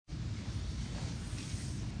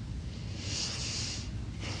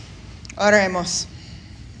Oremos.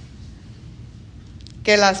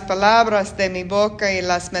 Que las palabras de mi boca y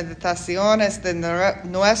las meditaciones de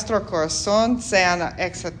nuestro corazón sean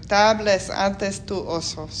aceptables ante tus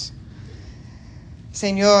ojos.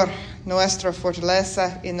 Señor, nuestra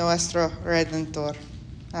fortaleza y nuestro Redentor.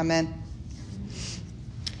 Amén.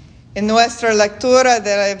 En nuestra lectura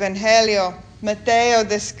del Evangelio, Mateo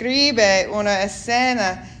describe una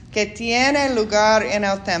escena que tiene lugar en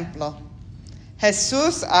el templo.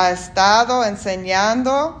 Jesús ha estado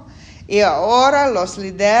enseñando y ahora los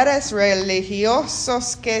líderes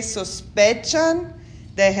religiosos que sospechan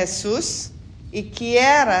de Jesús y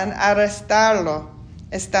quieren arrestarlo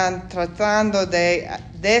están tratando de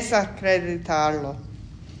desacreditarlo.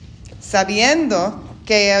 Sabiendo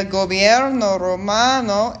que el gobierno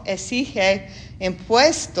romano exige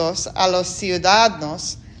impuestos a los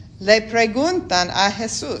ciudadanos, le preguntan a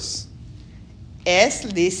Jesús,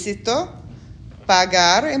 ¿es lícito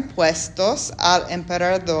pagar impuestos al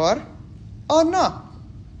emperador o no?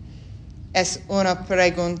 Es una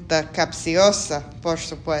pregunta capciosa, por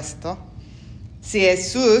supuesto. Si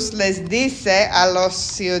Jesús les dice a los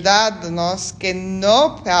ciudadanos que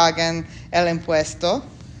no paguen el impuesto,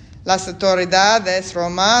 las autoridades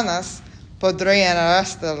romanas podrían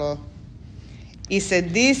arrestarlo. Y si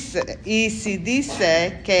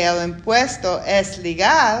dice que el impuesto es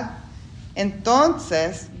legal,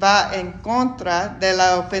 entonces va en contra de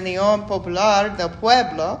la opinión popular del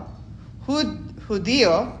pueblo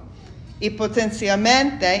judío y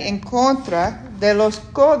potencialmente en contra de los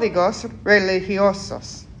códigos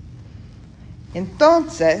religiosos.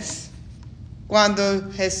 Entonces, cuando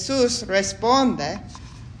Jesús responde,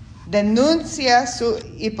 denuncia su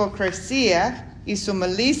hipocresía y su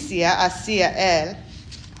malicia hacia él,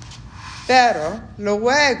 pero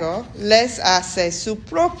luego les hace su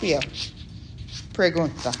propia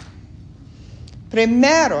pregunta.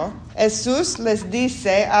 Primero, Jesús les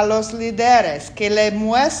dice a los líderes que le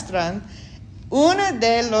muestran una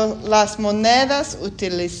de las monedas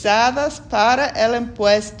utilizadas para el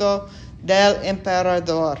impuesto del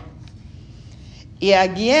emperador. Y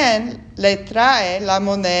alguien le trae la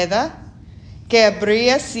moneda que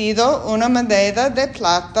habría sido una moneda de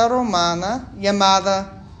plata romana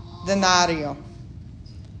llamada denario.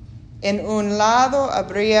 En un lado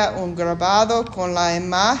habría un grabado con la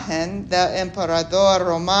imagen del emperador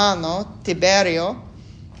romano Tiberio,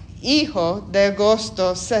 hijo de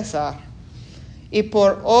Augusto César, y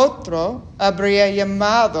por otro habría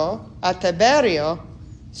llamado a Tiberio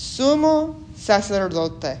sumo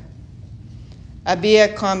sacerdote.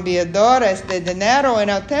 Había cambiadores de dinero en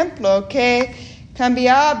el templo que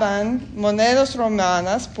cambiaban monedas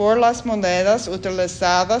romanas por las monedas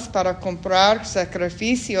utilizadas para comprar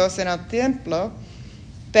sacrificios en el templo,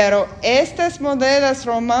 pero estas monedas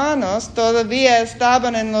romanas todavía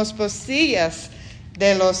estaban en los bolsillos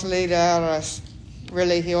de los líderes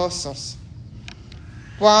religiosos.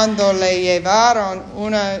 Cuando le llevaron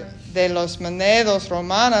una de las monedas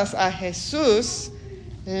romanas a Jesús,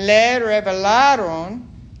 le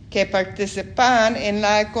revelaron que participan en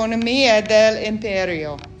la economía del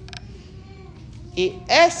imperio. Y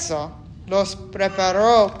eso los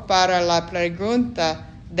preparó para la pregunta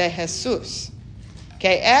de Jesús,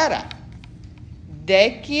 que era,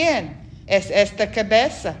 ¿de quién es esta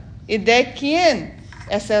cabeza? ¿Y de quién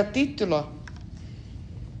es el título?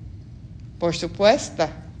 Por supuesto,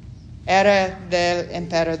 era del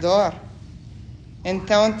emperador.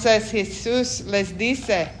 Entonces Jesús les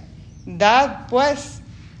dice, dad pues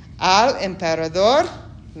al emperador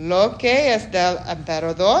lo que es del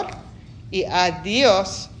emperador y a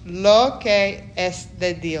Dios lo que es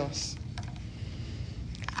de Dios.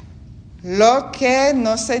 Lo que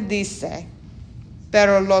no se dice,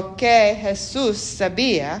 pero lo que Jesús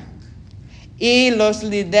sabía y los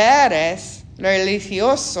líderes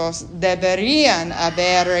religiosos deberían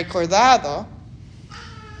haber recordado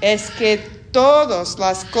es que todas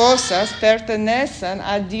las cosas pertenecen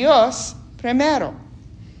a Dios primero.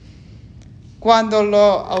 Cuando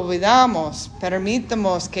lo olvidamos,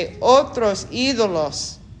 permitimos que otros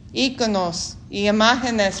ídolos, íconos y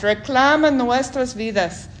imágenes reclamen nuestras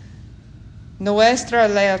vidas, nuestra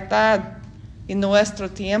lealtad y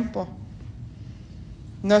nuestro tiempo.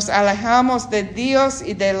 Nos alejamos de Dios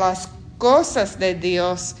y de las cosas de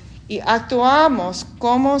Dios y actuamos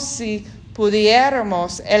como si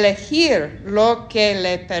pudiéramos elegir lo que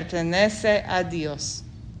le pertenece a Dios.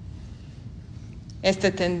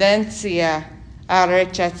 Esta tendencia a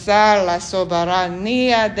rechazar la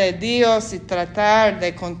soberanía de Dios y tratar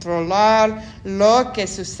de controlar lo que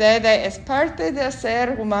sucede es parte del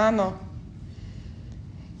ser humano.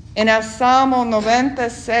 En el Salmo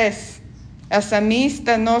 96 El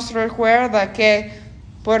salmista nos recuerda que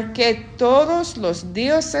porque todos los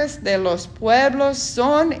dioses de los pueblos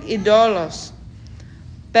son ídolos,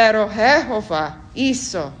 pero Jehová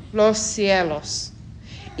hizo los cielos.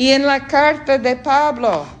 Y en la carta de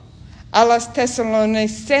Pablo a los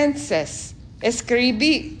tesalonicenses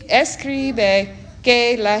escribe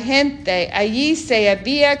que la gente allí se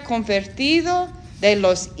había convertido de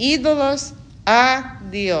los ídolos a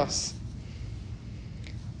Dios.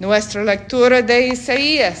 Nuestra lectura de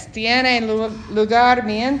Isaías tiene lugar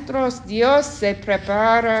mientras Dios se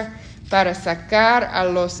prepara para sacar a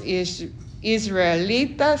los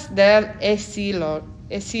israelitas del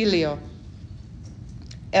exilio.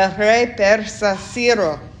 El rey persa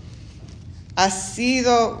Ciro ha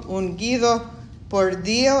sido ungido por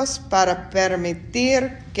Dios para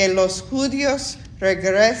permitir que los judíos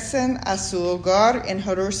regresen a su hogar en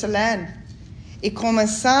Jerusalén. Y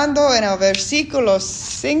comenzando en el versículo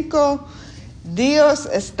 5, Dios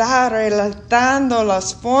está relatando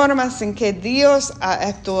las formas en que Dios ha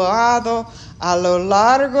actuado a lo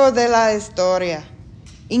largo de la historia,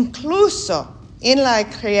 incluso en la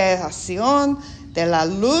creación de la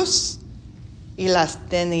luz y las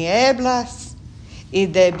tinieblas, y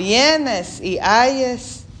de bienes y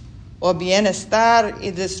ayes, o bienestar y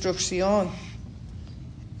destrucción.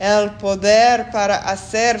 El poder para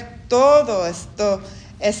hacer todo esto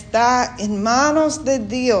está en manos de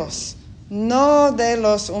Dios, no de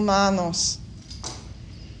los humanos.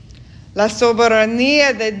 La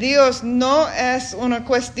soberanía de Dios no es una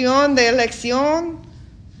cuestión de elección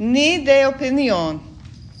ni de opinión.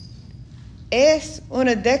 Es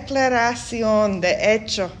una declaración de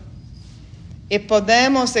hecho y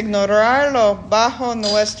podemos ignorarlo bajo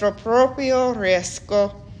nuestro propio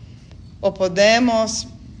riesgo o podemos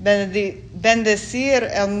bendecir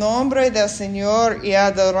el nombre del Señor y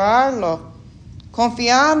adorarlo,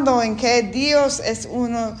 confiando en que Dios es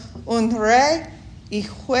un rey y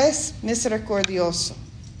juez misericordioso.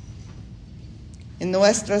 En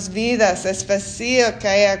nuestras vidas es fácil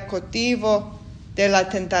caer cautivo de la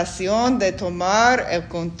tentación de tomar el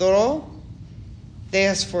control, de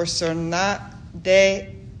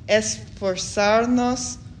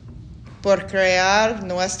esforzarnos por crear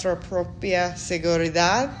nuestra propia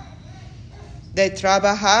seguridad, de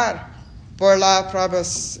trabajar por la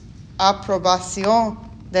aprobación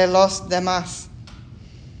de los demás.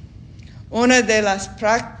 Una de las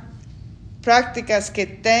prácticas que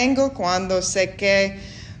tengo cuando sé que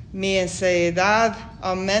mi ansiedad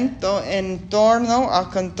aumenta en torno al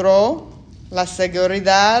control, la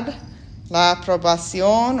seguridad, la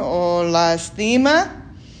aprobación o la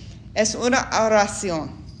estima, es una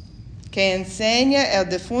oración que enseña el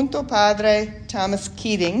difunto padre Thomas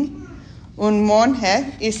Keating, un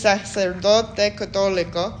monje y sacerdote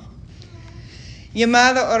católico,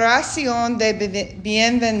 llamada oración de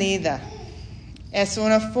bienvenida. Es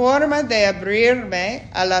una forma de abrirme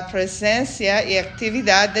a la presencia y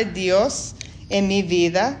actividad de Dios en mi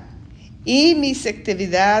vida y mis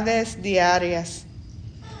actividades diarias.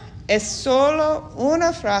 Es solo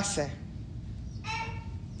una frase.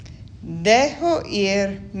 Dejo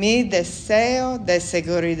ir mi deseo de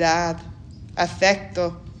seguridad,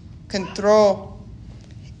 afecto, control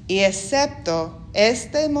y acepto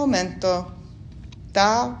este momento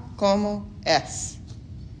tal como es.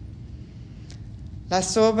 La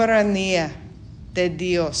soberanía de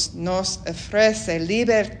Dios nos ofrece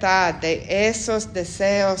libertad de esos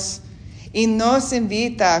deseos y nos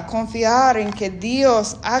invita a confiar en que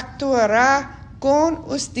Dios actuará con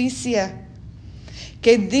justicia,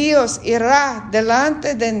 que Dios irá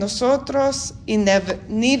delante de nosotros y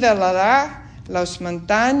nivelará las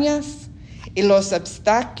montañas y los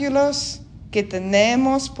obstáculos que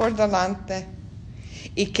tenemos por delante,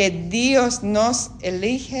 y que Dios nos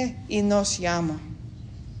elige y nos llama.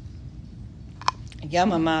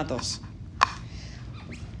 Amados.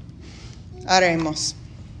 Haremos.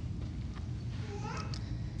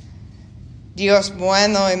 Dios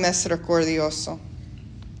bueno y misericordioso,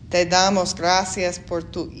 te damos gracias por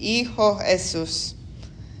tu Hijo Jesús,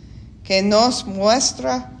 que nos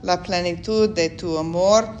muestra la plenitud de tu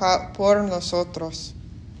amor por nosotros.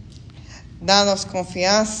 Danos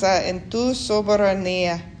confianza en tu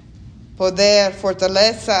soberanía, poder,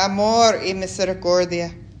 fortaleza, amor y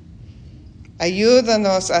misericordia.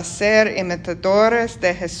 Ayúdanos a ser imitadores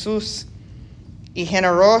de Jesús y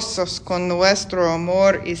generosos con nuestro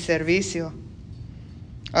amor y servicio.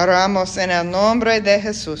 Oramos en el nombre de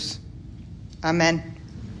Jesús. Amén.